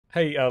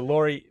Hey,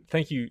 Laurie,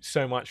 thank you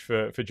so much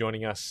for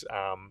joining us.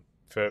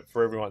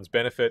 For everyone's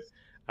benefit,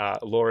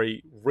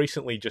 Laurie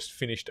recently just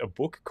finished a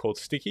book called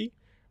Sticky,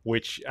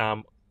 which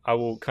I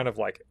will kind of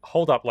like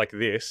hold up like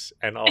this,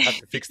 and I'll have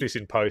to fix this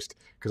in post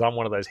because I'm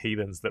one of those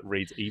heathens that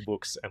reads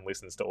ebooks and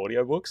listens to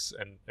audiobooks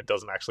and it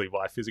doesn't actually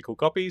buy physical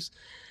copies.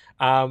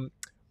 Um,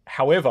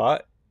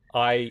 However,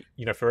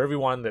 for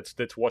everyone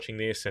that's watching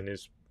this and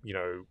is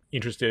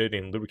interested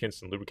in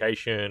lubricants and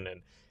lubrication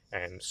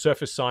and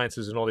surface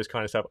sciences and all this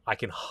kind of stuff, I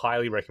can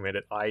highly recommend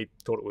it. I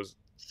thought it was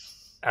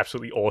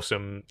absolutely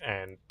awesome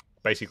and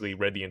basically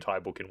read the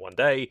entire book in one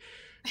day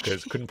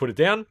because couldn't put it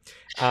down.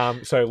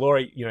 So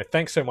Laurie,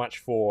 thanks so much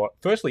for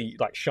firstly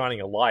like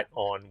shining a light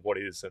on what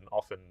is an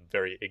often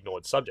very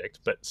ignored subject,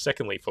 but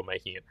secondly for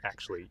making it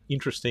actually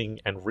interesting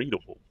and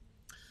readable.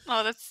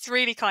 Oh, that's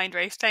really kind,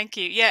 Rafe. Thank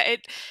you. Yeah,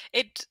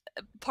 it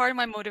part of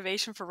my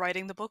motivation for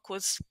writing the book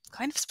was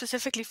kind of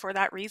specifically for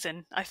that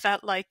reason. I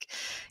felt like,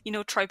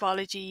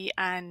 tribology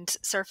and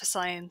surface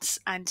science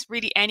and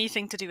really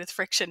anything to do with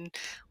friction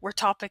were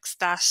topics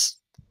that,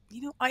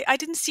 I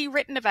didn't see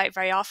written about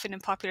very often in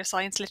popular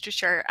science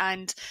literature.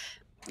 And,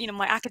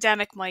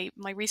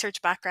 my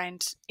research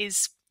background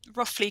is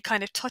roughly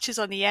kind of touches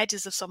on the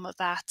edges of some of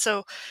that.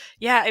 So,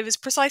 yeah, it was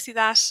precisely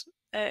that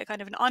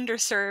kind of an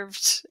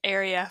underserved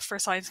area for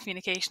science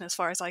communication as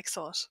far as I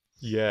saw it.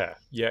 Yeah,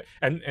 yeah,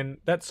 and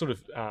that sort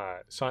of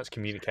science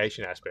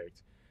communication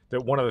aspect.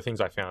 That one of the things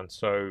I found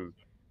so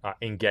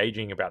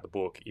engaging about the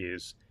book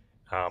is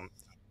um,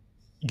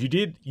 you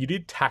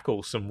did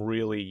tackle some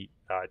really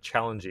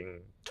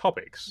challenging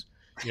topics.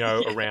 Yeah.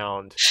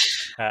 Around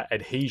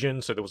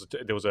adhesion. So there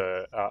was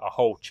a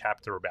whole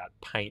chapter about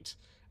paint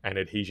and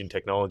adhesion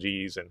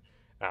technologies, and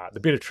the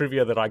bit of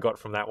trivia that I got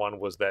from that one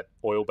was that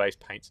oil-based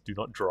paints do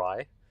not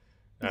dry.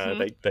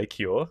 hmm They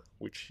cure,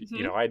 which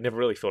hmm I had never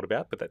really thought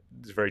about, but that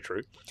is very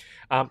true.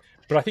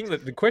 But I think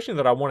that the question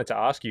that I wanted to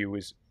ask you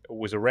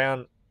was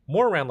around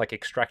more around like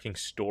extracting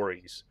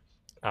stories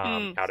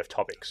Mm, out of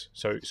topics.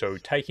 So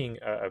taking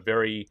a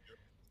very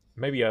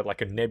maybe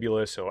like a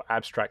nebulous or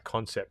abstract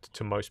concept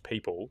to most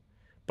people,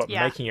 but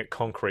yeah. making it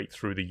concrete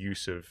through the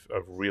use of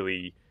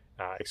really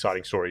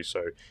exciting stories.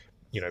 So,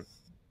 you know,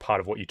 part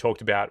of what you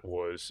talked about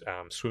was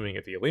swimming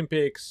at the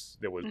Olympics.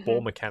 There was ball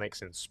hmm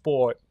mechanics in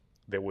sport.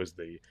 There was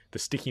the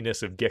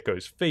stickiness of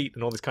geckos' feet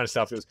and all this kind of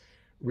stuff. It was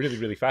really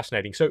really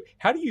fascinating. So,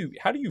 how do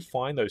you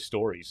find those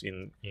stories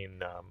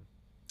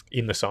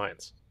in the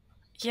science?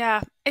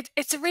 Yeah,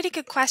 it's a really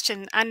good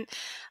question, and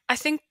I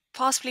think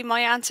possibly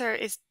my answer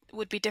is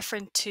would be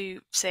different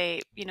to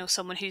say,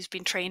 someone who's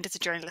been trained as a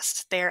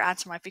journalist. Their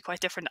answer might be quite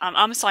different.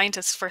 I'm a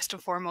scientist first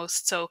and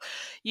foremost, so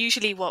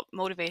usually what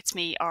motivates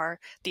me are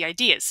the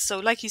ideas. So,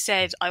 like you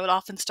said, I will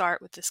often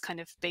start with this kind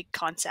of big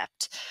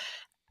concept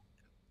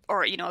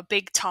or a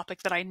big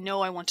topic that I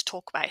know I want to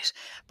talk about.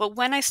 But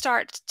when I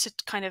start to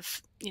kind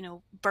of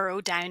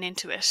burrow down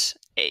into it,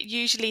 it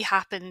usually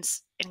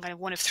happens in kind of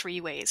one of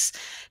three ways.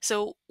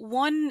 So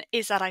one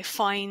is that I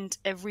find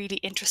a really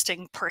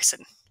interesting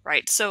person,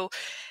 right? So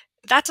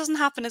that doesn't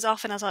happen as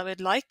often as I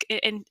would like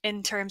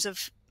in terms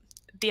of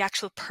the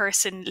actual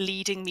person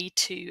leading me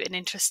to an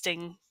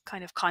interesting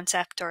kind of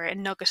concept or a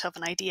nugget of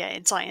an idea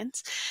in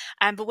science.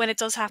 But when it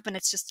does happen,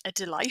 it's just a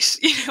delight.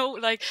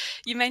 Like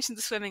you mentioned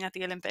the swimming at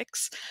the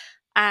Olympics.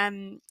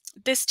 Um,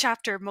 this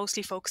chapter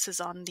mostly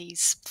focuses on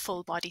these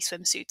full body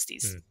swimsuits.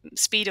 These Mm.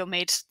 Speedo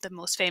made the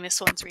most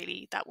famous ones,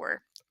 really, that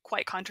were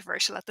quite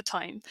controversial at the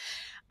time.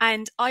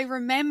 And I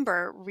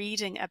remember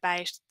reading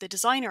about the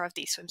designer of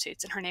these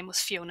swimsuits, and her name was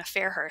Fiona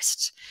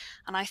Fairhurst.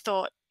 And I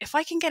thought, if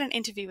I can get an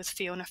interview with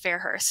Fiona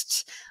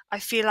Fairhurst, I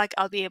feel like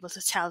I'll be able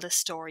to tell this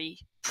story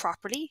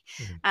properly.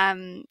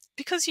 Mm.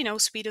 Because,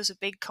 Speedo's a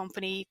big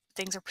company,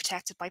 things are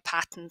protected by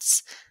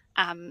patents.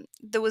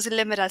 There was a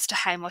limit as to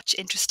how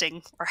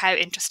interesting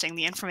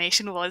the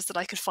information was that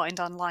I could find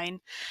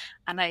online.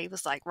 And I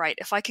was like, right,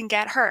 if I can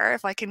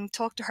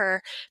talk to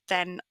her,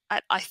 then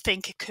I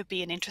think it could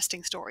be an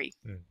interesting story.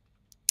 Mm.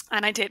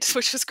 And I did,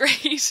 which was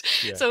great.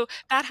 Yeah. So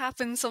that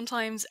happens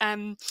sometimes.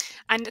 And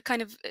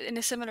kind of in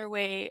a similar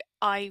way,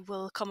 I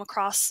will come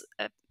across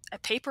a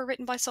paper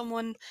written by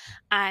someone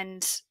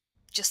and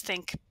just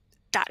think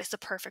that is the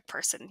perfect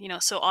person.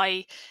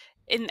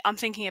 I'm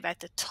thinking about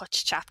the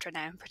touch chapter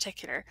now in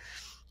particular.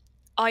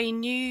 I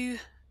knew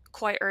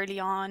quite early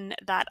on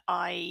that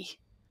I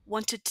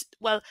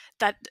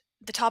that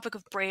the topic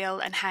of Braille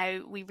and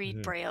how we read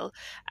Mm. Braille,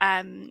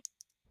 um,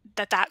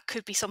 that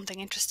could be something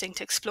interesting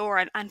to explore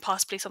and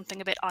possibly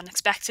something a bit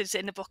unexpected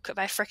in a book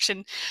about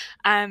friction.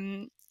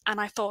 And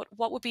I thought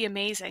what would be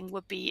amazing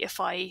would be if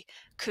I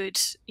could,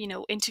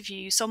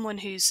 interview someone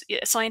who's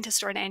a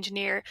scientist or an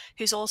engineer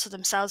who's also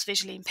themselves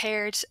visually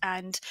impaired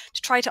and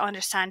to try to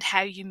understand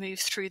how you move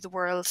through the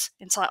world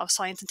inside of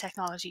science and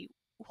technology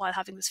while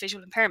having this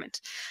visual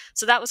impairment.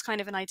 So that was kind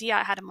of an idea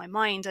I had in my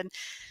mind. And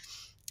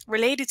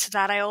related to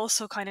that, I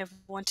also kind of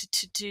wanted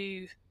to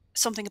do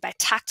something about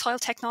tactile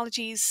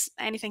technologies,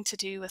 anything to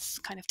do with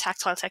kind of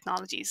tactile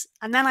technologies.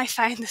 And then I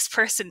found this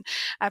person,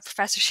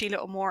 Professor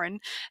Sheila O'Moran,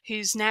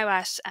 who's now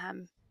at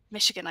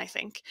Michigan, I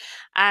think.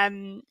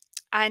 Um,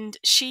 and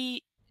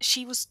she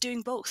was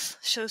doing both.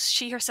 So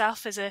she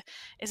herself is a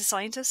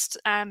scientist.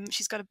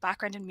 She's got a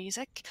background in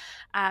music.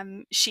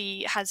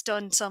 She has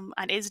done some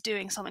and is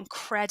doing some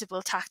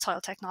incredible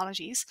tactile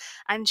technologies,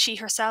 and she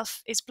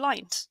herself is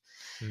blind.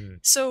 Mm.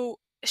 So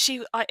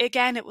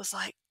again, it was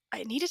like,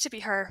 it needed to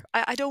be her.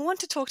 I don't want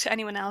to talk to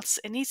anyone else.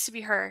 It needs to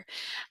be her.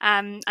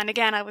 And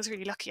again, I was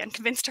really lucky and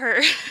convinced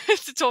her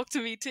to talk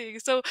to me too.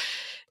 So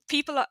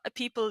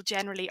people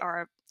generally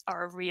are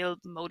a real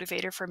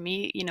motivator for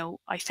me. You know,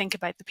 I think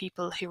about the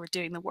people who are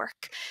doing the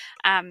work.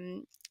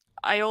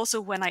 I also,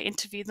 when I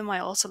interview them, I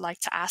also like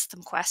to ask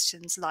them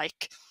questions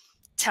like,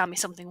 tell me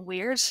something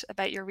weird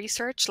about your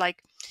research.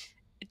 Like,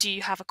 do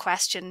you have a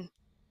question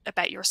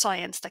about your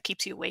science that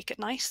keeps you awake at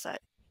night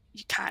that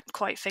you can't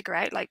quite figure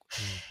out? Like,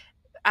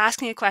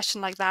 asking a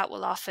question like that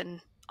will often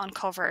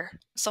uncover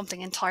something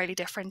entirely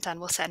different and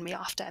will send me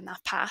off down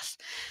that path.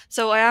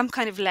 So I am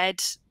kind of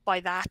led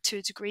by that to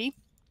a degree.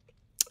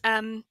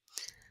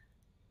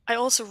 I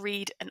also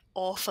read an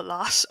awful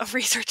lot of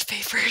research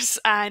papers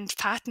and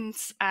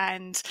patents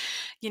and,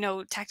 you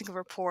know, technical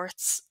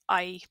reports. As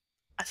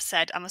I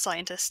said, I'm a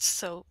scientist,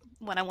 so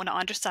when I want to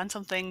understand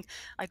something,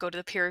 I go to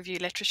the peer review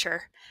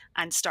literature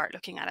and start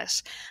looking at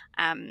it.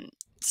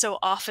 So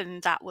often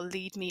that will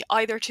lead me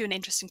either to an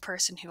interesting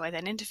person who I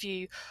then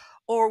interview,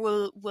 or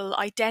will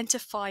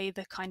identify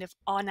the kind of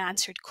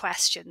unanswered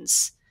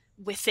questions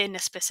within a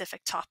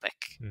specific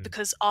topic,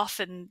 because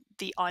often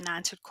the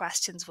unanswered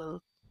questions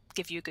will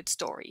give you a good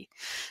story.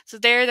 So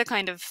they're the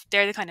kind of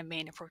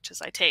main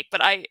approaches I take.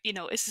 But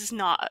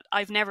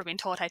I've never been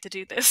taught how to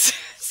do this.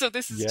 So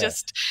this is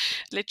just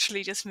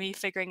literally just me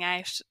figuring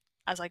out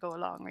as I go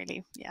along,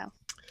 really. Yeah.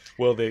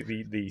 Well,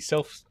 the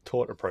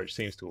self-taught approach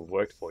seems to have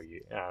worked for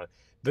you.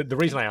 The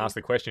reason I ask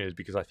the question is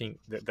because I think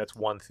that's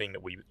one thing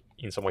that we,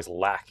 in some ways,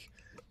 lack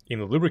in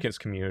the lubricants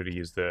community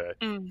is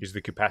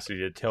the capacity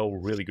to tell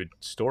really good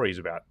stories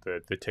about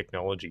the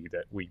technology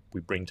that we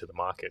bring to the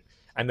market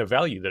and the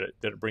value that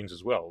it brings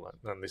as well.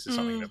 And this is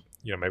something that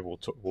maybe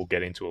we'll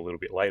get into a little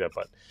bit later.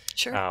 But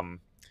sure.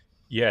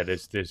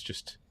 There's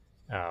just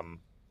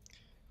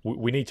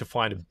we need to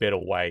find a better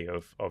way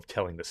of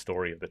telling the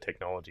story of the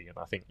technology, and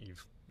I think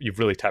you've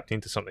really tapped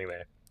into something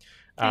there.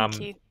 Thank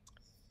you.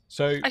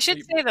 So I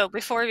should say though,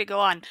 before we go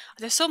on,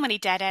 there's so many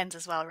dead ends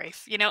as well,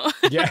 Rafe. You know,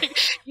 like,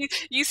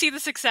 you see the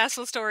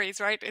successful stories,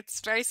 right?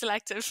 It's very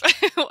selective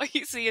what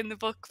you see in the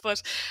book,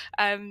 but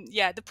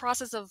the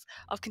process of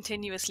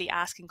continuously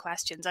asking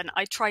questions, and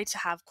I try to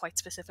have quite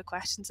specific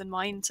questions in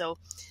mind. So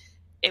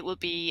it will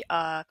be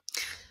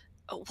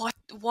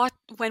what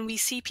when we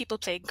see people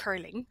playing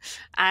curling,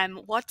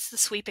 what's the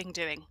sweeping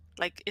doing?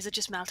 Like, is it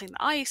just melting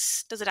the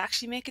ice? Does it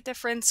actually make a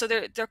difference? So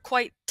they're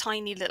quite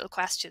tiny little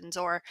questions.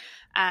 Or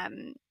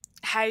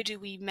how do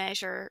we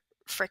measure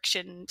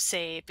friction,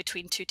 say,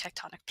 between two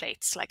tectonic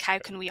plates? Like, how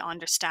can we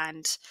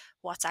understand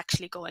what's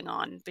actually going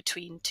on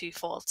between two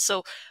faults?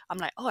 So I'm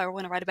like, I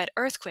want to write about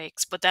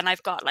earthquakes, but then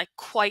I've got like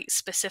quite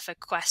specific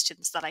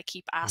questions that I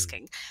keep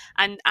asking,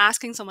 and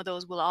asking some of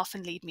those will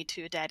often lead me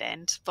to a dead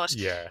end, but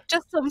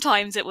just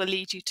sometimes it will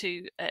lead you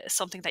to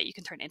something that you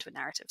can turn into a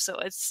narrative. So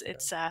it's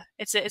a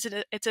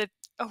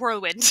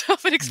whirlwind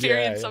of an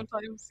experience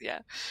sometimes.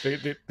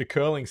 The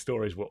curling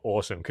stories were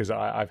awesome because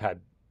I've had,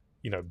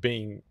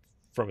 being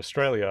from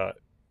Australia,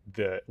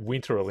 the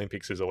Winter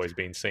Olympics has always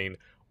been seen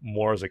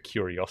more as a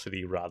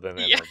curiosity rather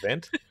than an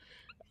event.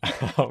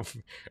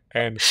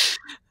 And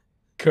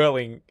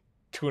curling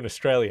to an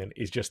Australian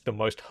is just the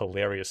most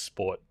hilarious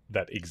sport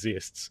that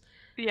exists.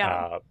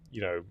 A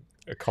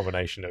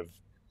combination of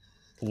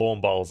lawn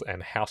bowls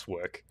and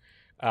housework.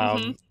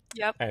 But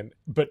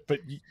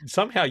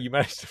somehow you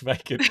managed to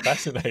make it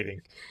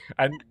fascinating.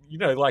 And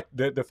like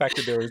the fact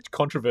that there are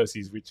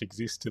controversies which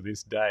exist to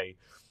this day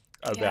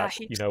about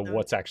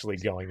what's actually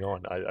going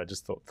on. I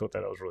just thought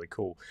that was really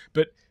cool.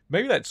 But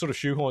maybe that sort of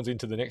shoehorns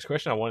into the next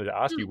question I wanted to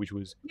ask you, which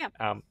was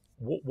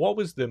what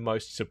was the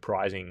most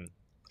surprising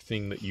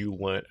thing that you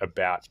learnt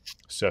about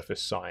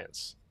surface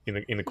science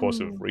in the course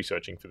of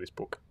researching for this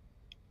book?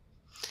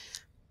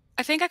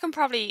 I think I can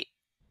probably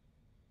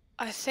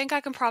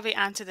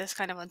answer this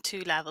kind of on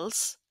two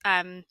levels.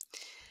 I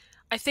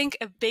think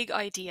a big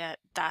idea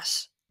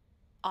that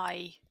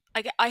I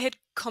had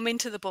come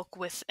into the book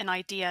with an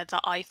idea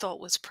that I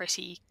thought was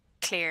pretty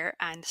clear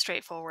and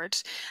straightforward,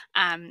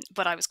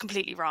 but I was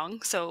completely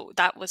wrong. So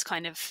that was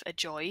kind of a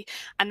joy,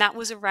 and that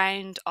was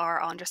around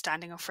our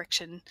understanding of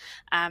friction.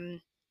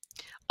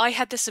 I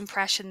had this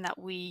impression that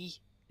we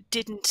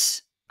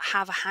didn't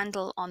have a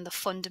handle on the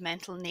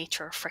fundamental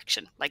nature of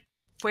friction. Like,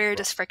 where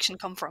does friction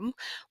come from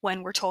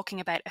when we're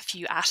talking about a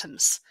few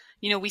atoms?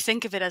 We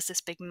think of it as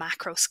this big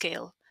macro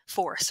scale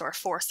force, or a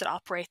force that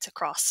operates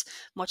across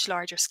much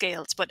larger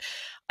scales. But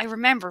I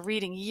remember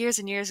reading years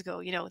and years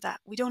ago, that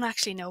we don't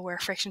actually know where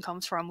friction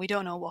comes from. We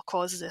don't know what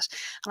causes it.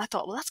 And I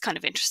thought, well, that's kind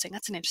of interesting.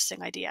 That's an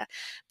interesting idea.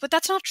 But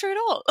that's not true at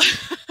all.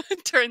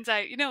 It turns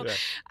out,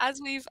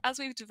 as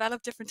we've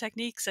developed different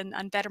techniques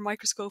and better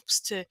microscopes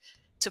to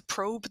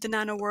probe the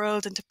nano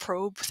world and to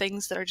probe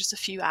things that are just a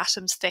few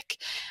atoms thick,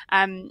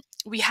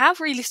 we have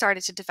really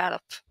started to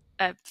develop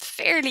a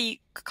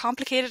fairly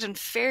complicated and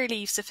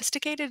fairly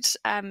sophisticated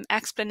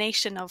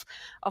explanation of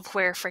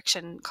where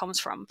friction comes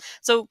from.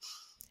 So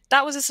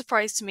that was a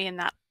surprise to me, in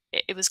that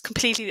it was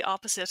completely the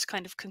opposite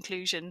kind of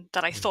conclusion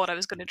that I thought I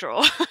was going to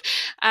draw.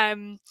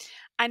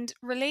 And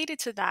related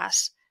to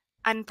that,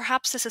 and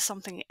perhaps this is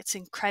something, it's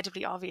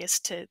incredibly obvious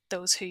to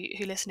those who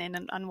listen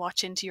in and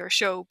watch into your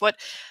show, but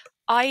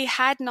I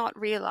had not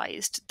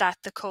realized that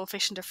the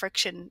coefficient of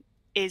friction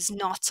is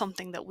not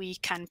something that we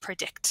can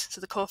predict.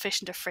 So the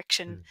coefficient of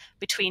friction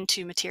between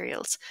two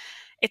materials,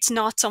 it's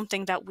not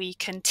something that we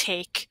can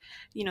take,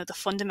 the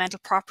fundamental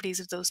properties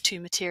of those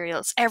two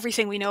materials,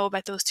 everything we know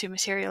about those two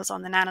materials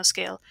on the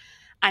nanoscale,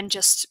 and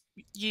just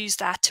use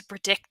that to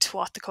predict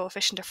what the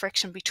coefficient of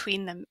friction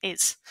between them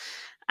is.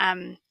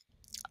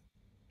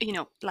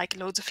 Like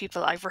loads of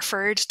people, I've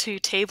referred to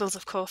tables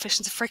of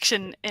coefficients of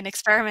friction in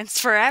experiments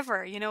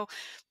forever,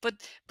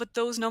 but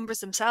those numbers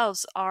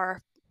themselves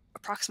are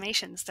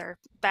approximations. They're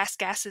best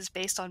guesses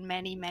based on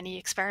many, many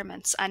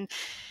experiments. And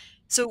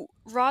so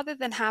rather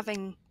than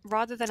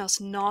us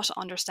not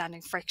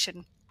understanding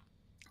friction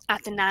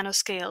at the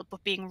nanoscale,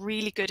 but being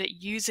really good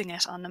at using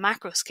it on the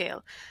macro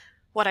scale,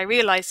 what I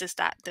realized is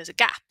that there's a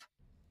gap.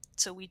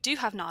 So we do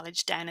have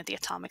knowledge down at the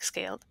atomic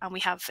scale, and we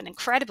have an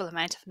incredible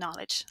amount of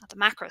knowledge at the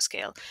macro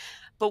scale.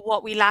 But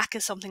what we lack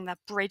is something that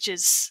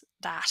bridges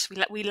that.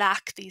 We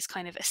lack these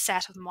kind of a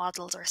set of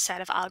models or a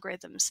set of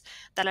algorithms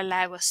that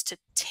allow us to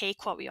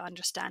take what we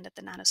understand at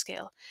the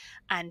nanoscale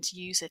and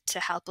use it to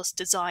help us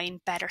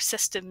design better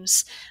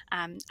systems,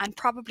 and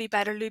probably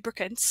better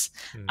lubricants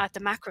at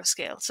the macro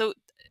scale. So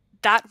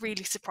that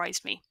really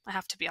surprised me, I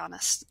have to be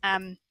honest.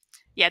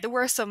 Yeah, there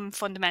were some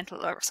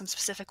fundamental or some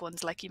specific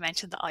ones, like you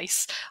mentioned, the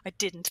ice. I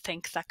didn't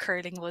think that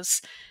curling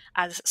was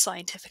as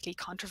scientifically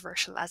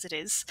controversial as it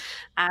is.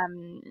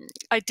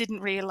 I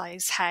didn't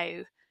realize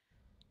how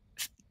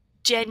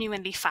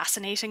genuinely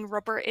fascinating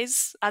rubber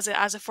is. As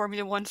a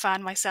Formula One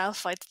fan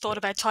myself, I'd thought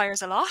about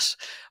tires a lot,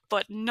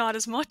 but not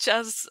as much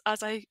as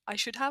I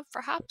should have,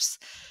 perhaps.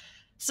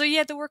 So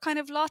yeah, there were kind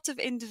of lots of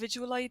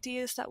individual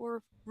ideas that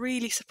were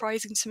really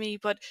surprising to me,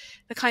 but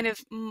the kind of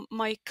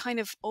my kind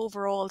of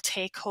overall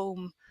take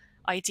home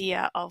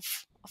idea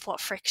of what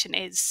friction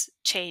is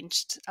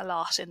changed a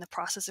lot in the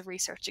process of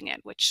researching it,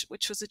 which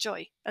was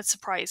a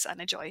surprise and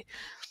a joy.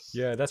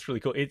 Yeah, that's really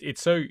cool.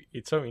 It's so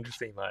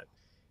interesting that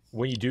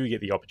when you do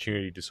get the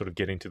opportunity to sort of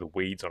get into the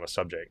weeds on a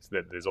subject,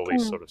 that there's all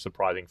these sort of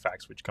surprising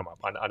facts which come up.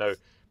 I know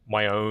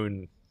my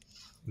own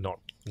not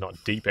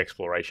deep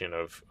exploration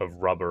of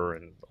rubber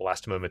and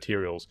elastomer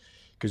materials,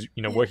 because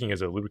working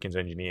as a lubricants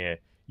engineer,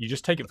 you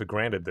just take it for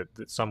granted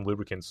that some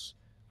lubricants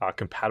are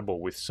compatible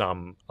with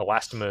some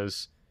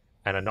elastomers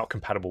and are not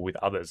compatible with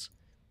others.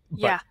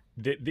 But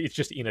it's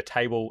just in a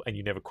table, and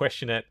you never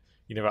question it.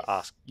 You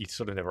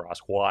sort of never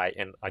ask why.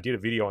 And I did a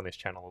video on this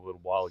channel a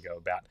little while ago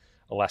about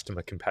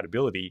elastomer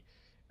compatibility,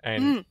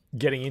 and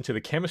getting into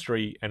the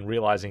chemistry and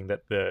realizing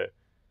that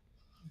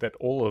that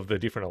all of the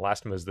different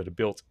elastomers that are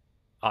built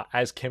are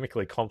as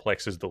chemically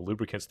complex as the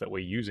lubricants that we're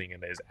using,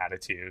 and there's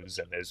additives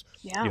and there's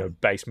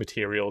base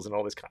materials and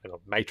all this kind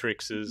of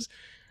matrices,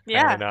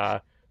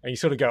 and you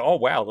sort of go, oh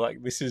wow,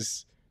 like this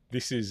is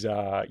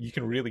you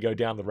can really go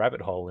down the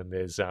rabbit hole, and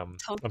there's I'm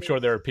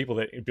sure there are people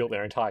that built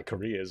their entire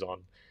careers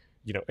on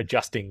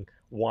adjusting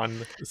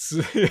one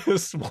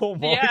small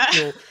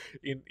molecule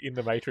in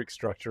the matrix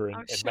structure and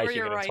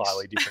making an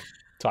entirely different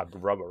type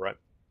of rubber, right?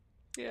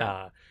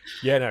 No,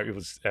 it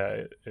was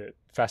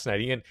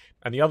fascinating,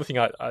 and the other thing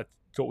I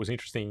thought was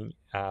interesting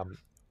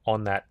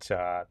on that,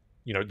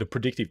 the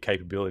predictive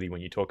capability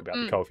when you talk about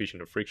the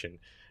coefficient of friction.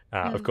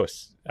 Of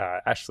course,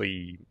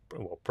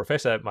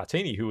 Professor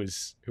Martini, who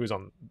was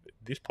on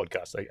this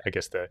podcast, I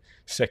guess the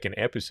second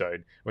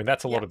episode. I mean,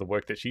 that's a lot of the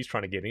work that she's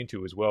trying to get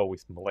into as well,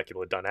 with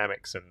molecular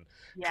dynamics and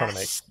trying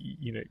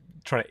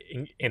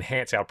to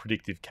enhance our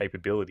predictive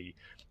capability.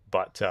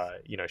 But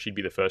she'd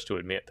be the first to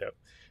admit that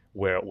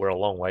we're a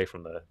long way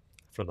from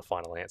the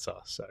final answer.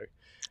 So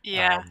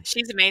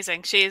she's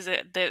amazing. She is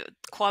the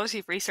quality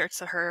of research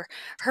that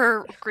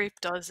her group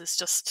does is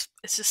just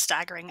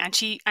staggering, and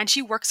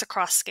she works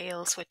across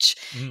scales, which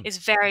is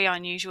very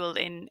unusual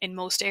in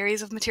most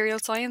areas of material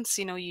science.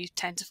 You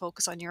tend to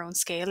focus on your own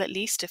scale, at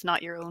least, if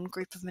not your own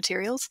group of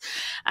materials.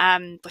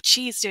 But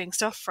she's doing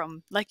stuff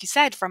from, like you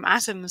said, from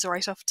atoms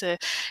right up to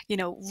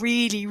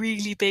really,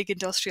 really big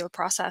industrial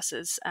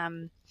processes.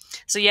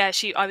 So yeah,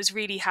 I was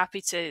really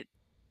happy to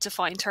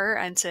find her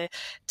and to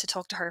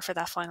talk to her for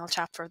that final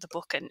chapter of the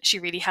book, and she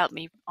really helped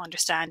me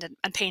understand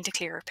and paint a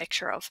clearer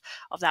picture of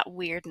that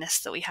weirdness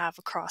that we have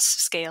across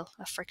scale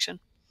of friction.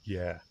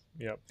 Yeah,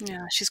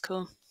 she's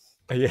cool.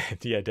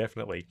 Yeah,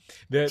 definitely.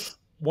 The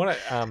one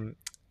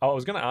I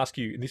was going to ask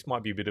you, and this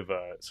might be a bit of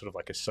a sort of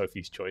like a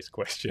Sophie's Choice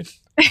question,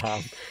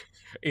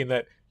 in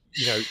that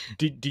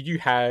did you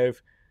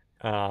have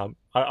I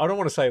don't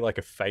want to say like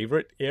a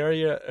favorite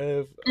area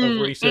of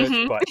research,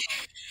 but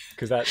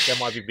because that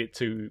might be a bit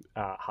too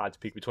hard to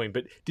pick between.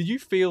 But did you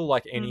feel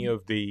like any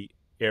of the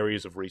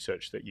areas of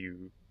research that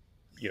you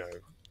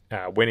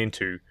went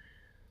into,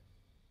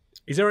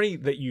 is there any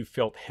that you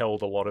felt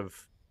held a lot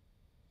of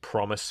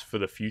promise for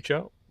the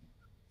future.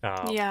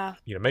 Yeah.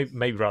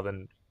 Maybe rather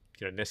than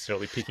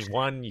necessarily picking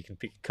one, you can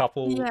pick a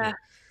couple. Yeah.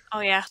 Oh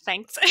yeah,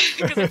 thanks.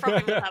 Because I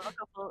probably will have a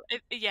couple.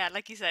 Yeah,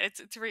 like you said,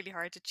 it's really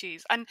hard to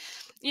choose, and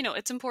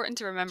it's important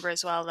to remember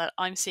as well that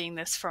I'm seeing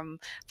this from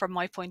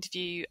my point of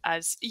view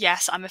as,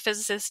 yes, I'm a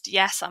physicist,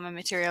 yes, I'm a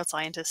material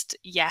scientist,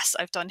 yes,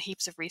 I've done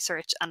heaps of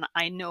research, and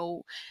I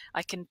know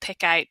I can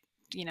pick out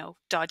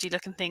dodgy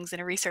looking things in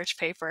a research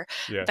paper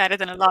Yeah. better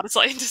than a lot of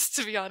scientists,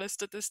 to be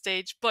honest, at this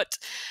stage. But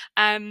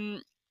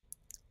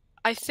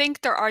I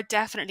think there are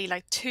definitely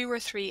like 2 or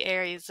 3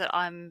 areas that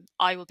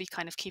I will be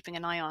kind of keeping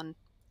an eye on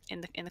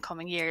in the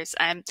coming years.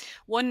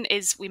 One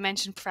is, we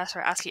mentioned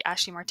Professor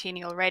Ashley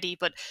Martini already,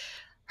 but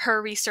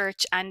her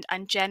research and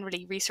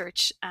generally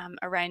research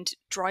around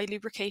dry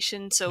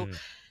lubrication. So Mm.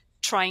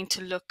 trying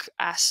to look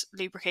at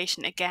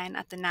lubrication again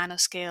at the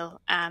nanoscale,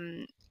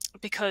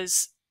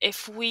 because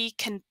if we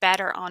can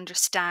better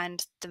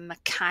understand the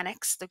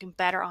mechanics, we can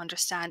better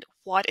understand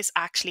what is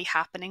actually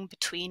happening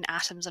between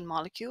atoms and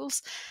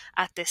molecules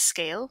at this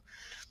scale.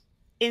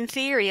 In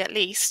theory, at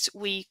least,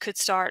 we could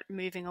start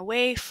moving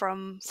away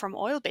from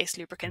oil-based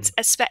lubricants,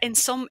 in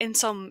some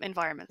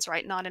environments,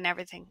 right? Not in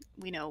everything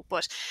we know,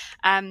 but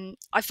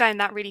I found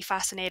that really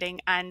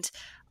fascinating, and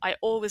I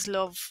always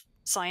love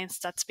science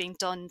that's being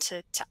done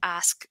to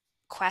ask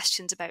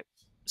questions about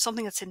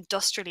something that's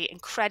industrially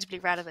incredibly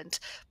relevant,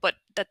 but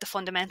that the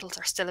fundamentals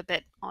are still a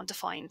bit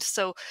undefined.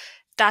 So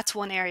that's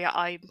one area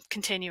I'm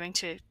continuing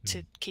to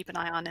keep an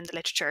eye on in the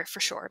literature,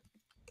 for sure.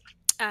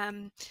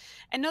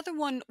 Another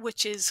one,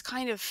 which is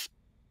kind of,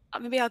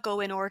 maybe I'll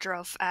go in order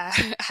of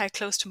how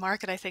close to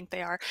market I think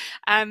they are.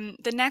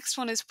 The next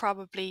one is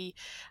probably,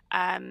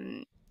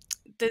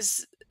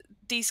 there's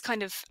these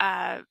kind of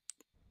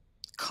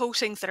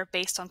coatings that are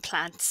based on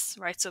plants,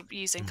 right? So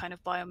using kind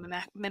of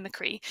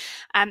biomimicry,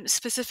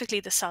 specifically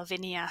the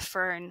Salvinia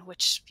fern,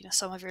 which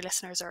some of your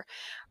listeners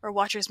or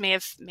watchers may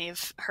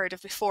have heard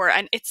of before.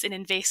 And it's an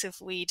invasive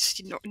weed.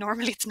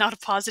 Normally, it's not a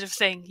positive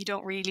thing. You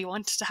don't really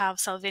want to have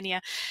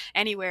Salvinia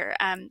anywhere,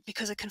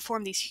 because it can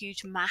form these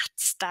huge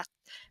mats that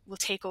will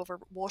take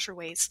over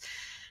waterways.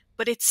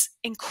 But it's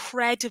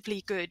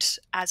incredibly good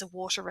as a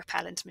water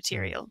repellent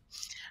material.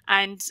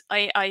 And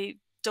I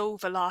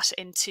dove a lot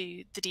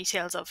into the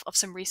details of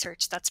some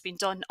research that's been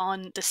done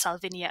on the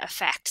Salvinia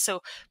effect.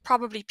 So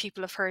probably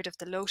people have heard of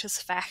the lotus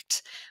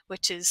effect,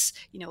 which is,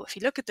 if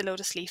you look at the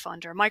lotus leaf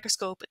under a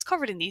microscope, it's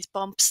covered in these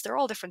bumps. They're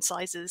all different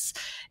sizes.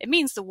 It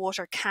means the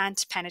water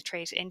can't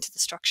penetrate into the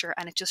structure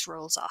and it just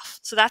rolls off.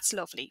 So that's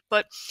lovely.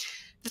 But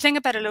the thing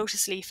about a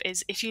lotus leaf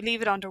is, if you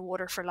leave it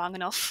underwater for long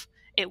enough,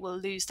 it will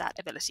lose that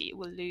ability. It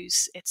will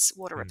lose its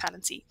water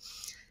repellency.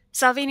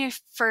 Salvinia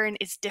fern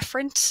is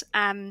different,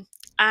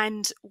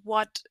 and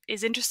what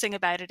is interesting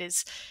about it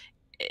is,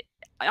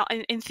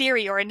 in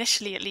theory, or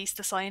initially at least,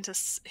 the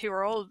scientists who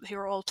are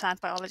all plant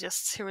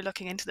biologists who were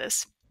looking into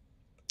this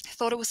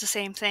thought it was the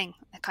same thing,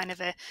 a kind of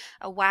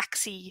a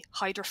waxy,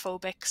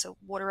 hydrophobic, so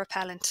water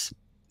repellent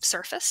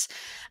surface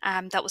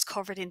that was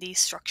covered in these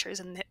structures,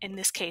 and in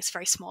this case,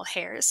 very small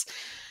hairs.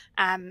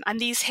 And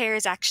these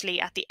hairs,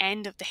 actually, at the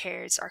end of the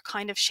hairs, are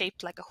kind of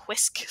shaped like a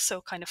whisk, so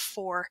kind of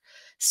 4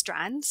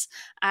 strands.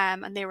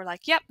 And they were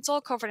like, yep, it's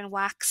all covered in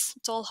wax,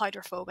 it's all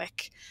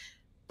hydrophobic.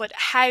 But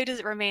how does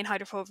it remain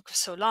hydrophobic for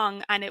so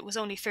long? And it was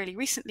only fairly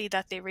recently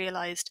that they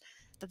realized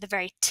that the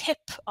very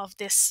tip of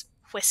this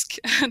whisk,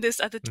 this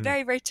at the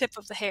very, very tip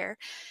of the hair,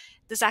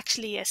 there's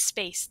actually a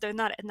space. There's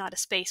not a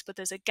space, but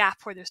there's a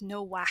gap where there's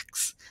no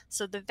wax.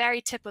 So the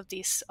very tip of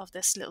this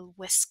little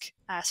whisk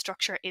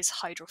structure is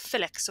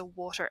hydrophilic, so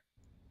water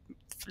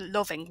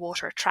loving,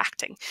 water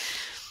attracting.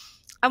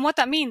 And what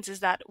that means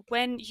is that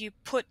when you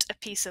put a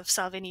piece of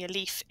Salvinia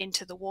leaf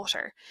into the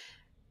water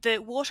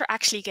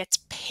actually gets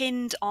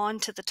pinned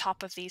onto the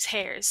top of these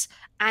hairs,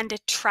 and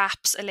it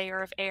traps a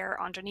layer of air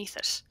underneath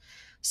it.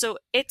 So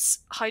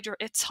its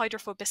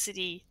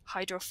hydrophobicity,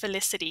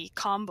 hydrophilicity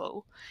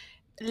combo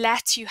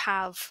lets you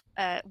have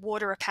a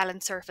water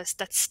repellent surface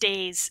that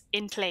stays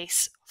in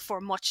place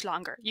for much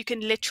longer. You can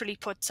literally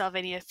put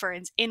Salvinia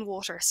ferns in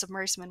water,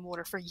 submerge them in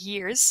water for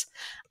years,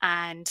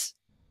 and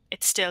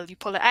it's still, you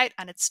pull it out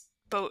and it's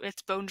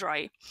bone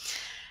dry.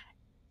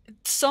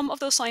 Some of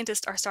those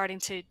scientists are starting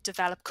to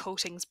develop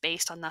coatings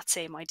based on that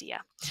same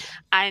idea.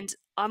 And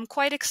I'm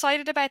quite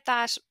excited about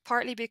that,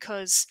 partly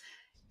because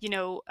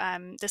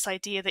this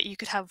idea that you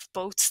could have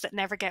boats that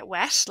never get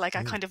wet. Like,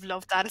 I kind of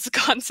love that as a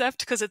concept,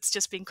 because it's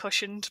just being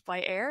cushioned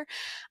by air.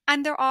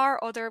 And there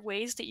are other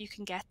ways that you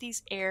can get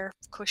these air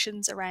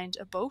cushions around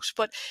a boat.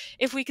 But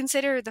if we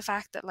consider the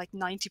fact that like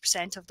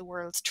 90% of the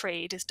world's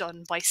trade is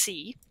done by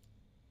sea,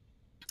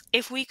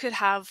 if we could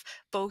have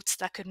boats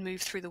that could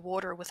move through the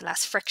water with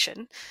less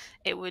friction,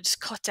 it would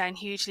cut down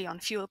hugely on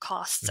fuel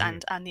costs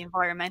and the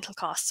environmental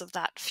costs of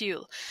that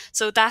fuel.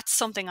 So that's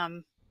something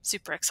I'm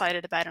super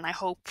excited about, and I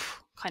hope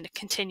kind of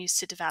continues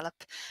to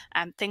develop.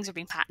 Things are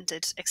being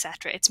patented,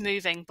 etc. It's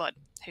moving, but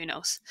who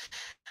knows.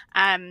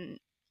 The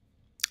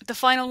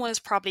final one is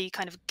probably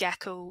kind of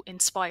gecko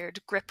inspired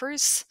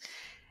grippers.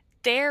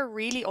 They're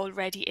really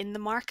already in the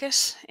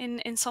market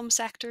in some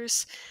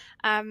sectors.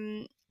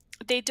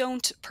 they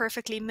don't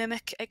perfectly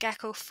mimic a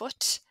gecko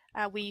foot.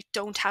 We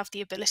don't have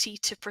the ability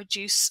to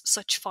produce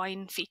such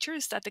fine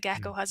features that the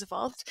gecko has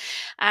evolved.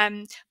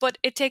 But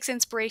it takes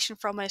inspiration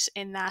from it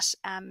in that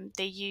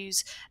they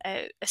use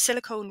a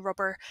silicone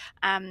rubber,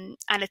 and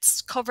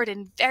it's covered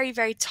in very,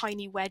 very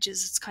tiny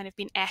wedges. It's kind of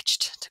been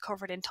etched to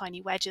cover it in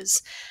tiny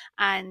wedges.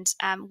 And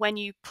when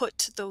you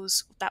put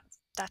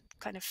that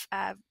kind of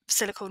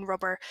silicone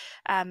rubber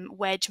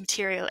wedge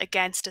material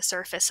against a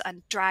surface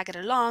and drag it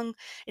along,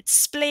 it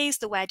splays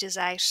the wedges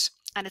out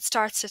and it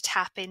starts to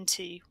tap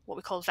into what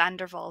we call van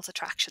der Waals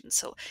attraction.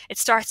 So it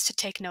starts to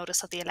take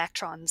notice of the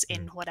electrons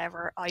in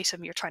whatever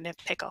item you're trying to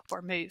pick up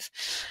or move.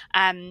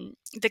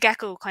 The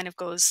gecko kind of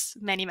goes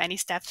many, many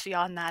steps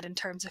beyond that in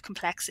terms of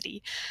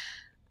complexity.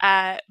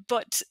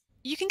 But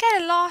you can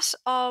get a lot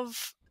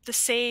of the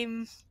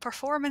same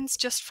performance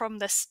just from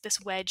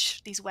these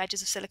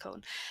wedges of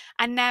silicone.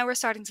 And now we're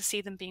starting to see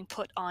them being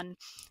put on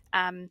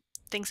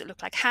things that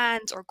look like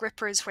hands or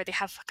grippers where they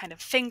have a kind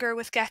of finger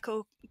with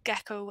gecko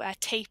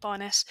tape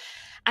on it.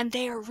 And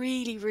they are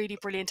really, really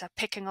brilliant at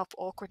picking up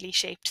awkwardly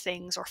shaped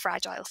things or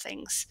fragile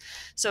things.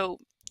 So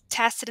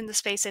tested in the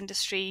space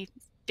industry,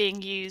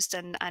 being used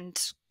and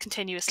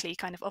continuously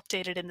kind of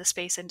updated in the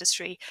space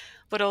industry,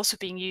 but also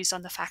being used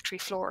on the factory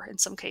floor in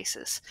some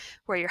cases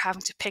where you're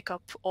having to pick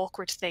up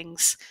awkward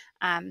things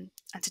and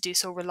to do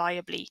so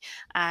reliably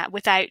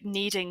without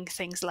needing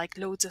things like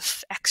loads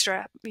of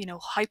extra,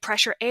 high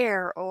pressure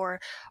air or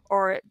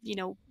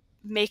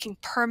making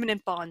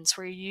permanent bonds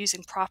where you're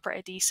using proper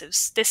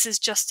adhesives. This is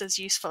just as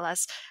useful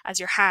as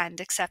your hand,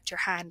 except your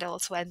hand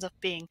also ends up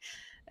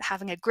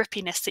having a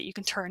grippiness that you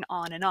can turn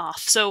on and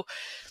off. So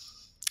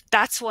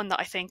that's one that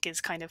I think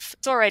is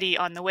it's already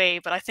on the way,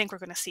 but I think we're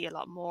going to see a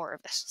lot more of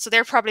it. So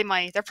they're probably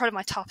my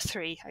top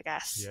three, I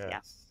guess.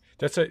 Yeah.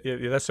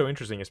 That's so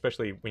interesting,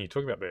 especially when you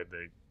talk about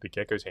the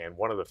gecko's hand.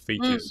 One of the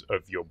features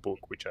of your book,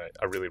 which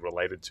I really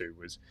related to,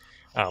 was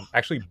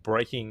actually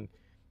breaking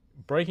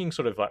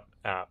sort of like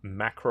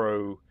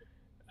macro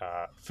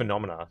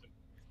phenomena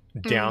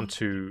down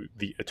to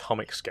the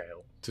atomic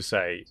scale to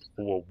say,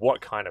 well,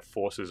 what kind of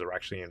forces are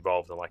actually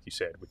involved. And like you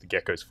said, with the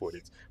gecko's foot,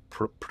 it's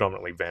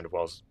predominantly van der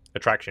Waals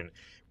attraction,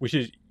 which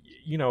is,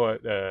 a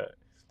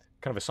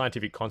kind of a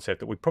scientific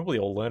concept that we probably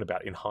all learn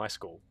about in high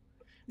school.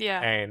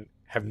 Yeah. And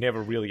have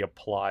never really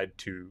applied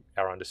to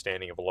our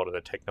understanding of a lot of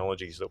the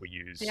technologies that we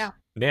use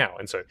now.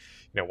 And so,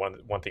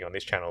 one thing on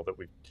this channel that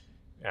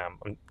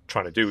I'm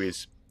trying to do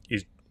is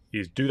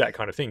do that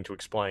kind of thing to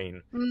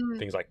explain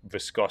things like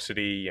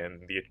viscosity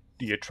and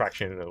the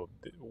attraction, or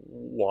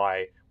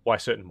why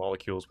certain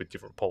molecules with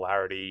different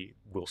polarity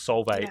will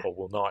solvate or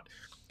will not.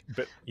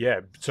 But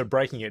so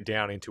breaking it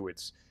down into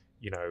its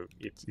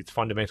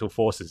fundamental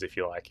forces, if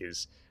you like,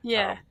 is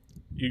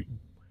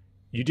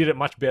you did it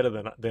much better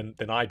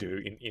than I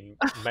do in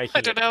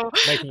making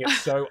making it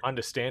so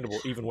understandable,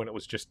 even when it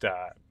was just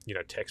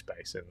text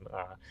based. And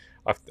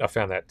I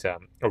found that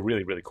a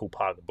really, really cool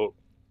part of the book.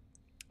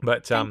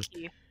 But Thank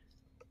you.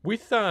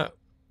 With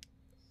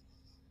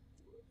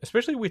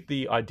especially with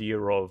the idea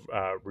of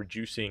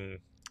reducing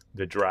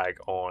the drag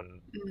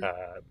on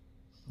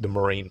the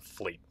marine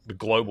fleet, the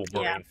global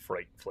marine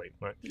fleet,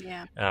 right?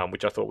 Yeah.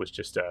 Which I thought was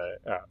just a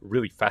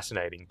really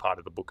fascinating part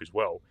of the book as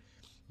well.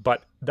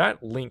 But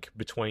that link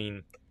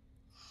between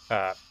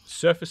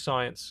surface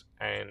science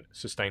and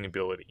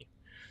sustainability,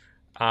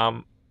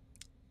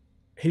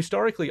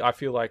 historically, I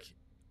feel like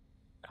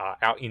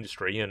our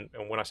industry, and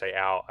when I say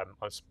our,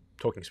 I'm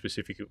talking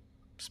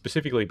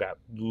specifically about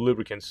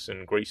lubricants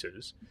and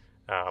greases,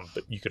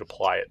 but you could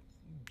apply it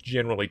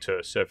generally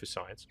to surface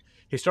science.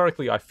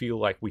 Historically, I feel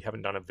like we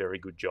haven't done a very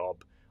good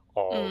job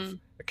of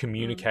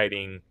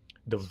communicating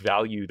the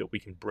value that we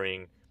can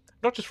bring,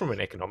 not just from an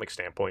economic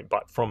standpoint,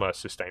 but from a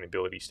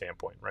sustainability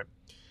standpoint, right?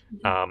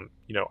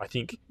 I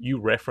think you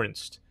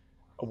referenced,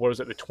 what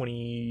was it, the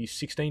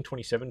 2016,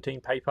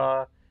 2017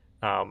 paper,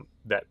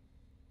 that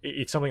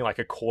it's something like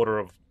a quarter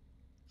of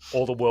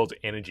all the world's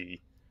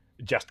energy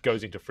just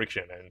goes into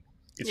friction and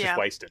it's just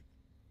wasted.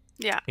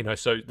 Yeah.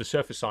 So the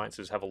surface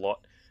sciences have a lot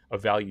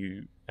of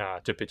value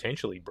to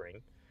potentially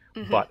bring.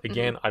 But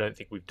again, I don't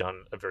think we've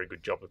done a very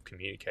good job of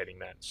communicating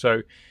that.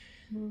 So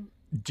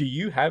do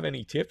you have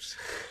any tips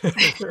for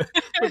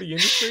the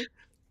industry?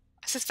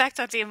 I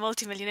suspect I'd be a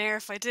multimillionaire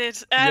if I did.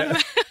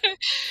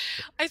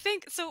 I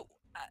think so.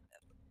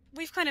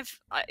 We've kind of,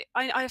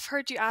 I've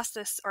heard you ask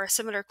this or a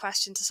similar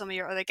question to some of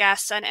your other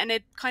guests, and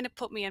it kind of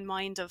put me in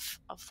mind of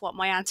what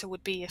my answer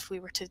would be if we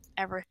were to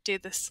ever do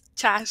this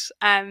chat.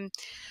 And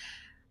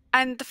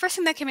the first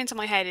thing that came into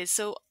my head is,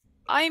 so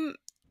I'm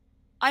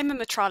a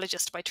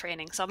metrologist by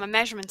training, so I'm a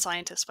measurement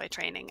scientist by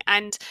training,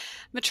 and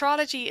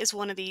metrology is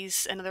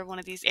another one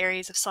of these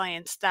areas of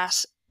science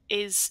that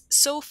is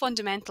so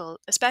fundamental,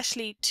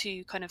 especially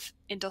to kind of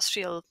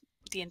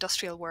the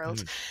industrial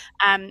world.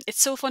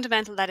 It's so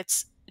fundamental that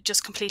it's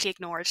just completely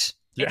ignored.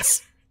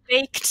 It's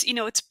baked,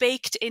 it's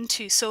baked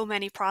into so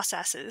many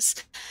processes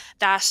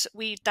that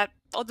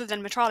other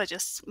than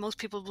metrologists, most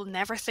people will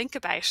never think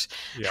about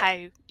Yeah. how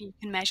you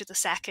can measure the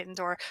second,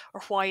 or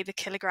why the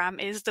kilogram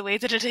is the way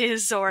that it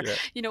is, or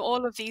Yeah.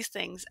 all of these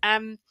things.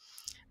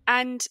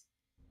 And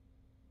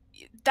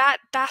that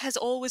has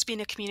always been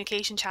a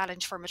communication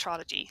challenge for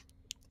metrology.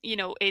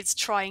 Is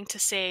trying to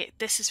say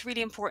this is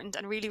really important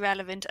and really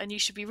relevant, and you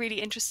should be really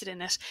interested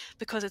in it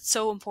because it's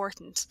so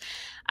important.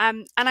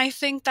 And I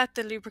think that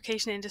the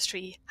lubrication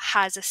industry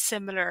has a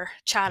similar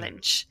Mm.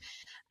 challenge,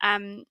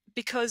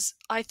 because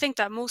I think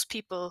that most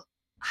people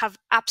have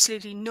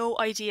absolutely no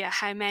idea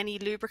how many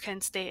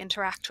lubricants they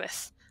interact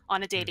with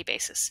on a Mm. daily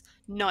basis.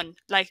 None.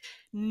 Like,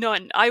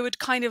 none. I would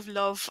kind of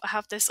love, I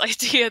have this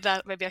idea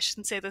that, maybe I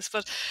shouldn't say this,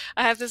 but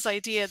I have this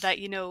idea that,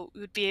 we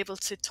would be able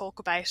to talk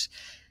about,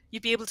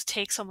 you'd be able to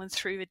take someone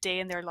through a day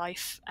in their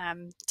life,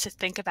 to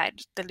think about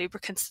the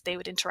lubricants that they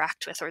would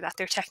interact with, or that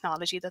their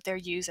technology that they're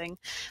using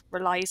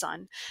relies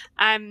on.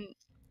 Um,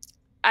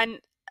 and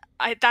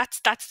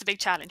that's the big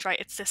challenge, right?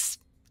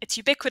 It's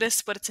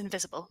ubiquitous, but it's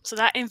invisible. So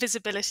that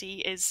invisibility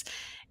is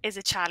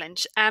a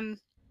challenge.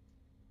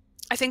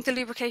 I think the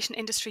lubrication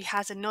industry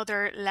has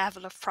another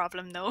level of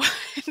problem, though.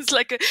 It's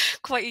like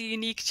quite a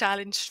unique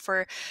challenge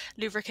for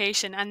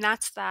lubrication, and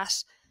that's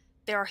that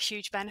there are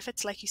huge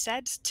benefits, like you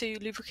said, to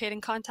lubricating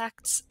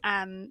contacts.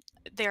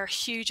 There are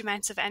huge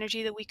amounts of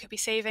energy that we could be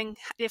saving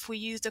if we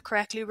use the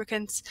correct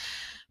lubricants.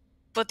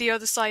 But the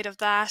other side of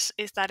that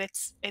is that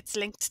it's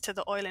linked to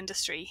the oil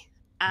industry,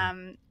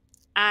 Mm.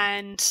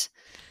 and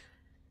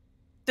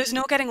there's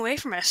no getting away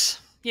from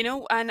it,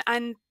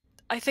 and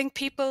I think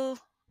people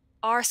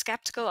are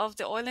skeptical of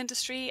the oil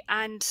industry,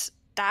 and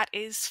that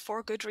is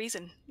for good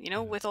reason.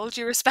 Mm. With all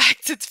due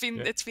respect, it's been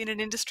Yeah. it's been an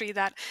industry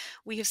that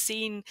we have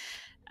seen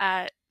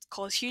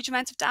cause huge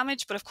amounts of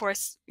damage, but of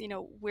course,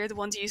 we're the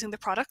ones using the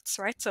products,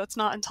 right? So it's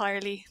not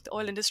entirely the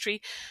oil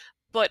industry,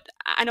 but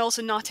and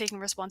also not taking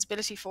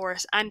responsibility for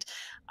it. And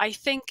I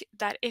think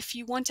that if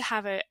you want to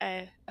have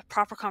a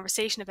proper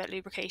conversation about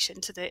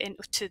lubrication to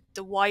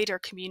the wider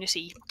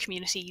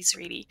communities,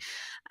 really,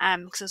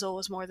 because there's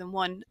always more than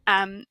one,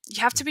 you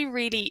have to Mm. be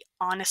really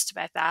honest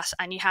about that,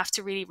 and you have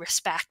to really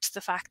respect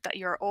the fact that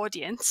your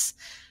audience,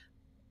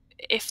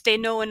 if they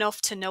know enough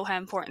to know how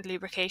important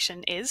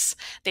lubrication is,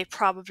 they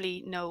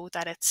probably know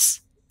that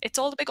it's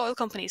all the big oil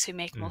companies who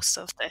make Mm.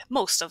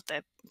 most of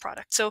the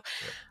product. So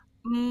Yeah.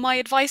 my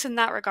advice in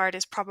that regard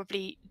is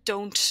probably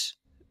don't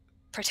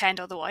pretend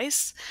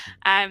otherwise.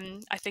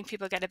 Mm. I think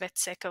people get a bit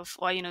sick of,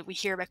 well, we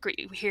hear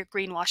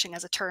greenwashing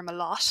as a term a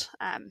lot,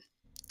 and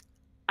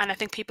I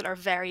think people are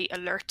very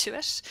alert to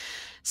it.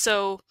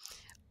 So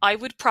I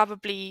would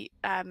probably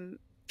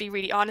be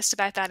really honest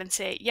about that and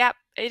say, yeah,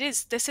 it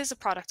is. This is a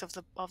product of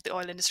the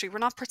oil industry. We're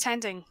not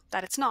pretending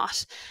that it's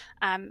not.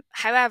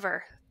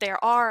 However,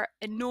 there are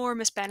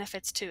enormous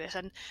benefits to it,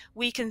 and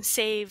we can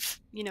save,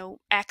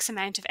 X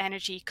amount of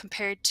energy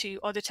compared to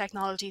other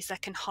technologies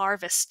that can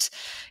harvest,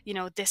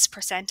 this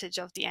percentage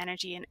of the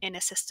energy in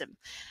a system.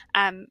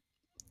 Um,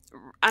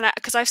 and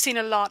because I've seen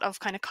a lot of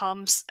kind of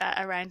comms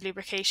around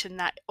lubrication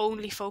that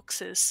only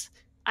focuses,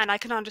 and I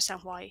can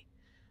understand why,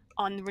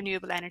 on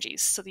renewable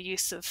energies. So the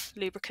use of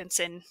lubricants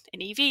in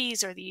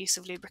EVs, or the use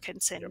of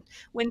lubricants Yep. in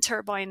wind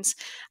turbines.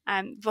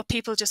 But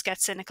people just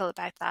get cynical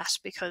about that,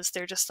 because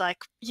they're just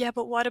like, yeah,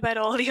 but what about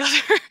all the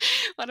other,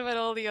 what about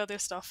all the other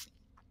stuff?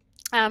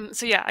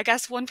 So yeah, I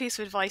guess one piece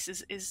of advice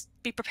is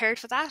be prepared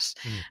for that.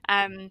 Mm.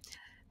 Um,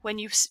 when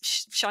you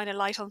shine a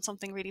light on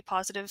something really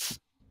positive,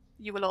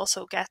 you'll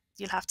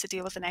have to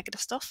deal with the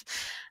negative stuff.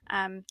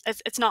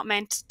 It's not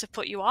meant to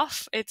put you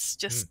off. It's Mm.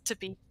 just to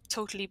be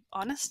totally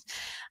honest.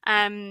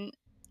 Um,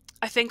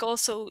 I think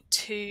also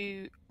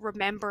to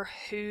remember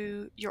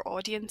who your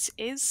audience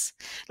is.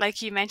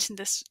 Like you mentioned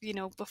this,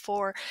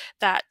 before,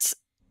 that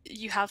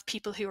you have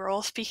people who are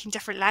all speaking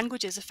different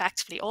languages,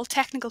 effectively, all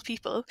technical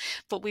people,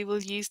 but we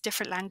will use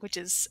different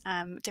languages,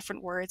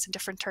 different words and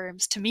different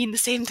terms to mean the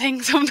same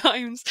thing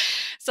sometimes.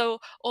 So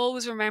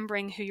always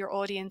remembering who your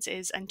audience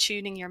is and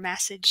tuning your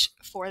message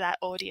for that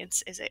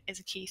audience is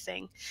a key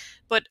thing.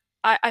 But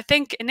I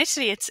think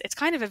initially it's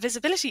kind of a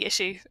visibility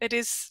issue. It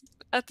is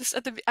at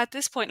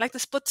this point, like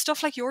this, but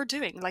stuff like you're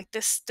doing, like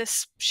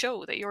this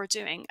show that you're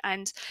doing,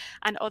 and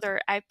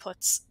other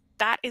outputs,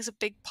 that is a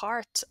big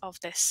part of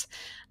this.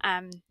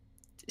 um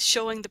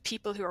Showing the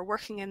people who are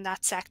working in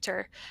that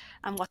sector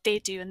and what they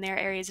do in their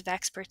areas of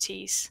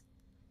expertise,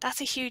 that's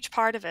a huge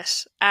part of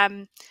it.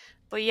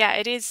 But yeah,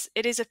 I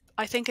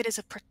think it is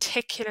a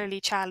particularly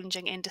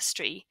challenging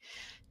industry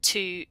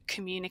to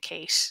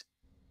communicate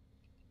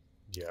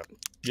Yeah.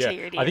 Yeah. I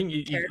clearly and think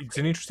it's an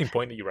carefully. interesting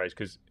point that you raised,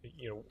 because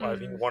I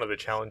think Mm, one of the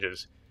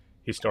challenges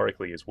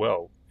historically as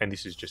well, and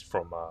this is just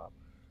from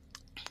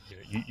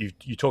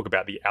you talk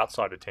about the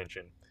outside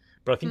attention,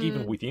 but I think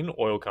even mm, within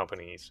oil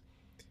companies,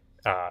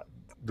 uh,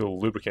 the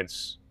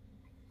lubricants,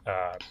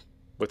 uh,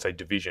 let's say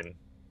division,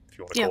 if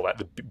you want to yeah. call that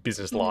the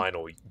business Mhm. line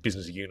or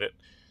business unit.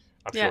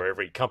 I'm Yeah. sure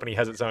every company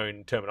has its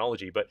own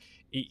terminology, but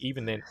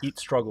even then, it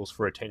struggles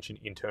for attention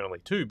internally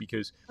too,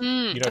 because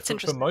That's for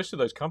interesting. most of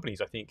those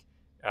companies, I think,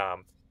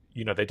 um,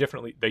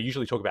 they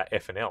usually talk about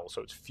F&L,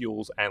 so it's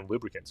fuels and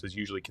lubricants is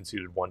usually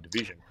considered one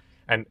division.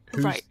 And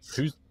Right.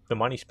 who's the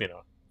money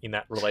spinner in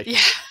that Yeah.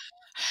 relationship,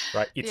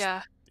 right?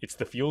 Yeah. It's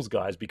the fuels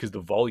guys, because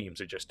the volumes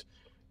are just,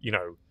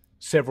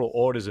 several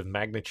orders of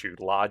magnitude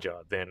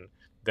larger than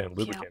Yeah.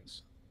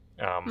 lubricants.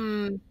 Um,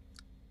 Mm,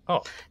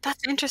 oh,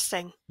 that's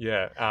interesting.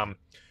 yeah.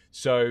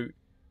 So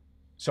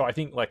so I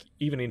think, like,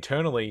 even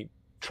internally,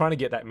 trying to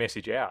get that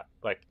message out,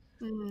 like,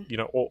 Mm,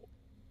 or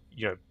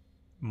you know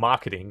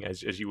marketing,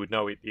 as you would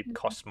know, it mhm.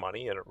 costs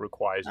money and it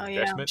requires Oh yeah, I'm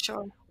investment.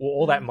 sure.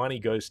 All that Mm, money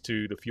goes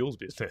to the fuels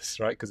business,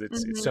 right? Because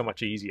it's mhm, so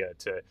much easier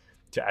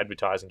to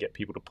advertise and get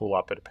people to pull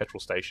up at a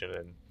petrol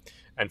station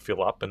and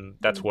fill up, and mm.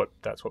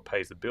 that's what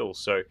pays the bills.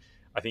 So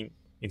I think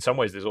in some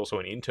ways there's also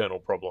an internal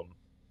problem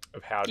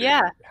of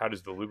Yeah. how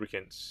does the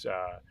lubricants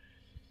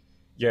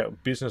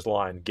business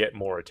line get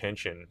more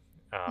attention,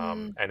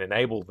 Mm, and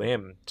enable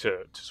them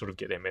to sort of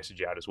get their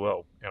message out as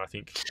well. And I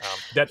think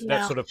that's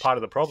yeah. sort of part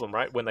of the problem,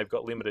 right? When they've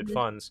got limited Mhm,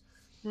 funds,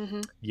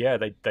 mhm,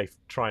 they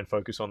try and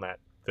focus on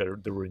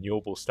the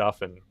renewable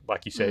stuff, and,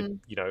 like you said,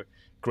 mm,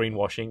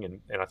 greenwashing,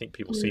 and I think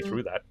people see mm.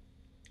 through that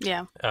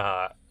Yeah.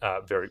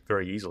 very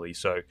very easily.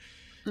 So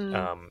Mm,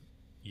 um,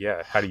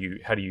 how do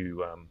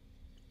you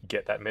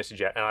get that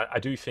message out? And I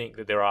do think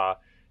that there are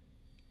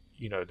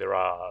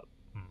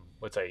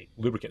let's say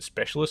lubricant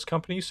specialist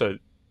companies. So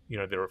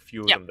there are a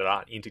few of yep. them that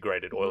aren't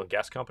integrated oil Mhm. and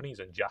gas companies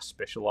and just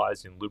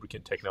specialize in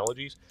lubricant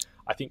technologies.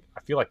 I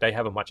feel like they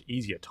have a much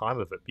easier time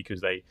of it,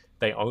 because they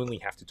only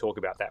have to talk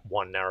about that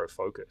one narrow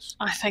focus.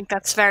 I think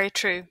that's uh, very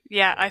true.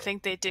 Yeah, I uh,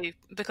 think they do,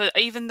 because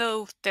even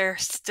though they're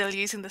still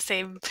using the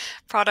same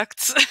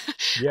products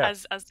yeah,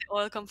 as the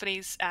oil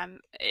companies,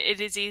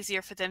 it is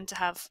easier for them to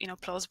have,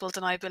 plausible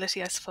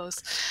deniability, I suppose.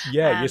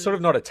 yeah, you're Um, sort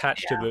of not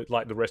attached to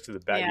yeah, the rest of the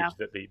yeah. baggage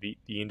that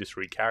the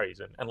industry carries,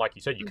 and like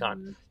you said,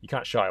 Mhm. you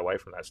can't shy away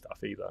from that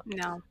stuff either.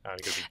 No,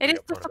 You've got to be it pretty is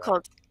upfront about it.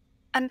 difficult.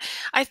 And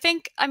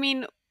I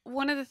mean,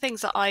 one of the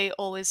things that I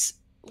always,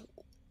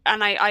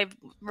 and I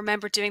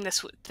remember doing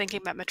this,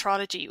 thinking about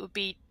metrology, would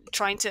be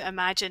trying to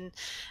imagine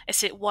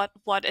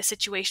what a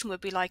situation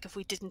would be like if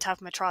we didn't have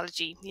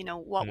metrology.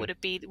 What Mm. would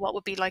it be? What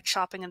would be like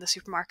shopping in the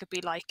supermarket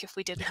be like if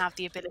we didn't have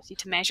the ability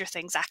to measure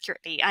things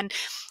accurately? And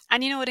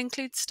it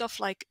includes stuff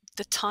like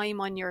the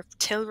time on your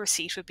till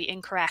receipt would be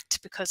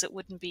incorrect because it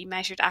wouldn't be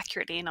measured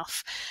accurately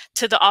enough,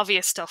 to the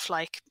obvious stuff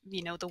like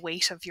the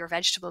weight of your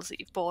vegetables that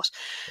you've bought.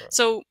 Right.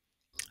 So,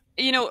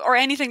 or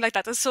anything like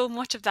that. There's so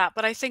much of that.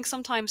 But I think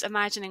sometimes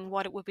imagining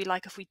what it would be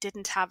like if we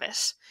didn't have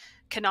it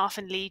can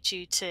often lead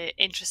you to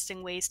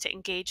interesting ways to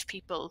engage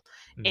people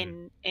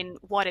Mm. in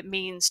what it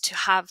means to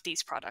have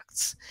these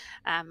products,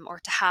 or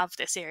to have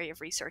this area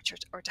of research,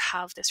 or to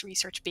have this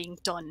research being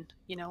done.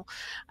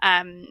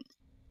 Um,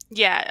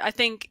 yeah, I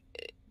think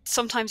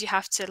sometimes you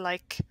have to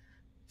like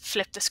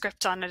flip the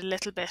script on it a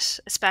little bit,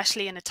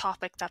 especially in a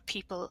topic that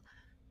people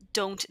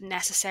don't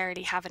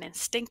necessarily have an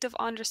instinctive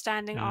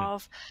understanding Mm.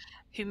 of,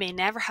 who may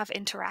never have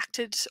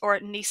interacted, or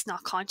at least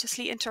not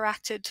consciously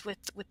interacted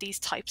with these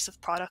types of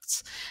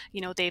products.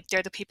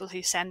 They're the people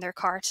who send their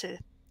car to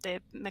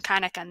the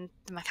mechanic, and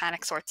the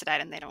mechanic sorts it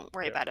out and they don't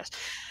worry Yeah. about it.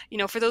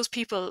 For those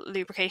people,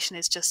 lubrication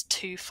is just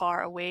too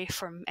far away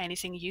from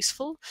anything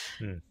useful.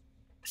 Mm.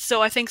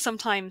 So I think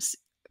sometimes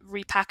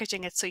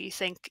repackaging it so you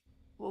think,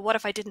 well, what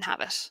if I didn't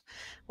have it?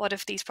 What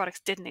if these products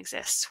didn't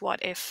exist? What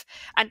if,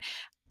 and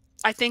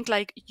I think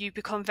like you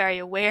become very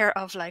aware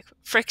of like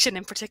friction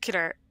in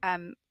particular,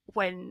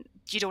 when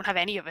you don't have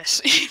any of it.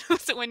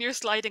 So when you're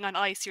sliding on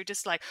ice, you're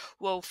just like,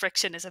 whoa,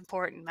 friction is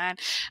important, man.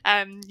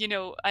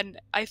 And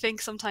I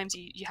think sometimes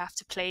you have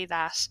to play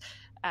that,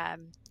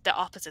 the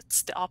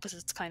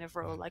opposites kind of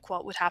role. Mm. Like,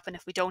 what would happen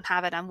if we don't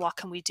have it, and what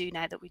can we do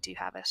now that we do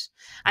have it?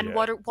 And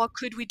Yeah. what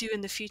could we do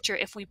in the future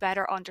if we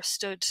better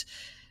understood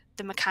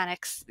the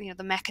mechanics,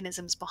 the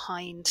mechanisms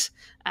behind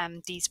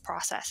these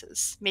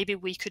processes? Maybe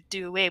we could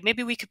do away.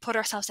 Maybe we could put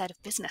ourselves out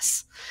of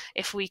business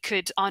if we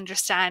could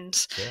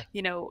understand,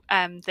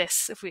 Yeah.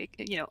 this. If we,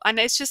 and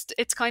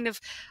it's kind of,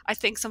 I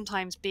think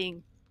sometimes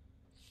being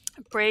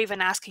brave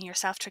and asking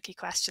yourself tricky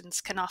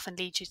questions can often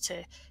lead you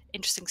to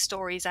interesting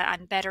stories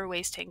and better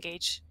ways to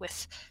engage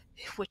with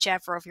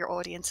whichever of your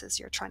audiences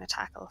you're trying to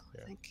tackle, I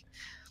Yeah. think.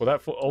 Well,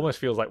 that almost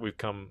feels like we've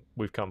come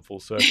full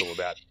circle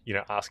about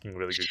asking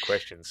really good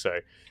questions. So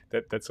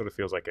that sort of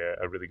feels like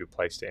a really good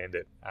place to end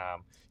it.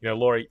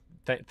 Laurie,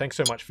 thanks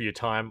so much for your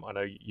time. I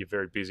know you're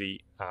very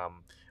busy.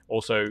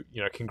 Also,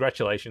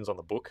 congratulations on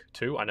the book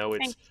too. I know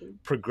Thank it's you.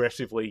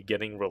 progressively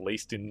getting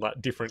released in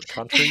like different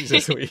countries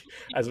as we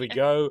Yeah.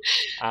 go.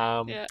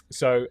 Yeah.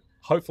 So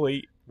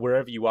hopefully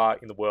wherever you are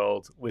in the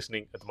world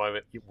listening at the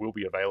moment, it will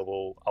be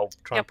available. I'll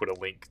try and Yep. put a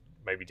link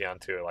maybe down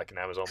to like an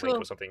Amazon link or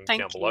Cool. something Thank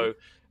down you. below,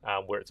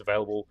 where it's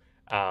available.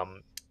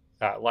 Um,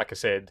 like I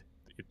said,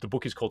 the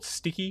book is called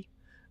Sticky,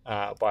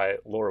 by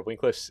Laura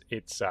Winkless.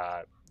 It's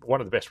one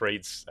of the best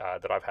reads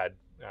that I've had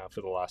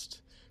for the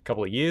last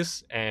couple of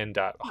years, and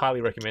Oh,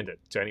 highly thank recommend you. it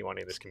to anyone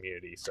in this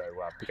community. So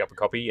pick up a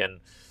copy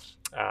and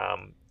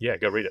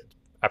go read it.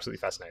 Absolutely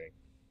fascinating.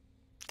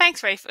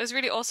 Thanks, Rafe. It was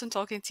really awesome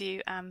talking to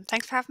you.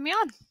 Thanks for having me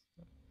on.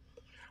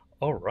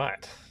 All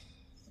right.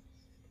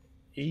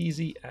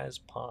 easy as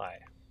pie.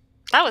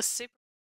 That was super.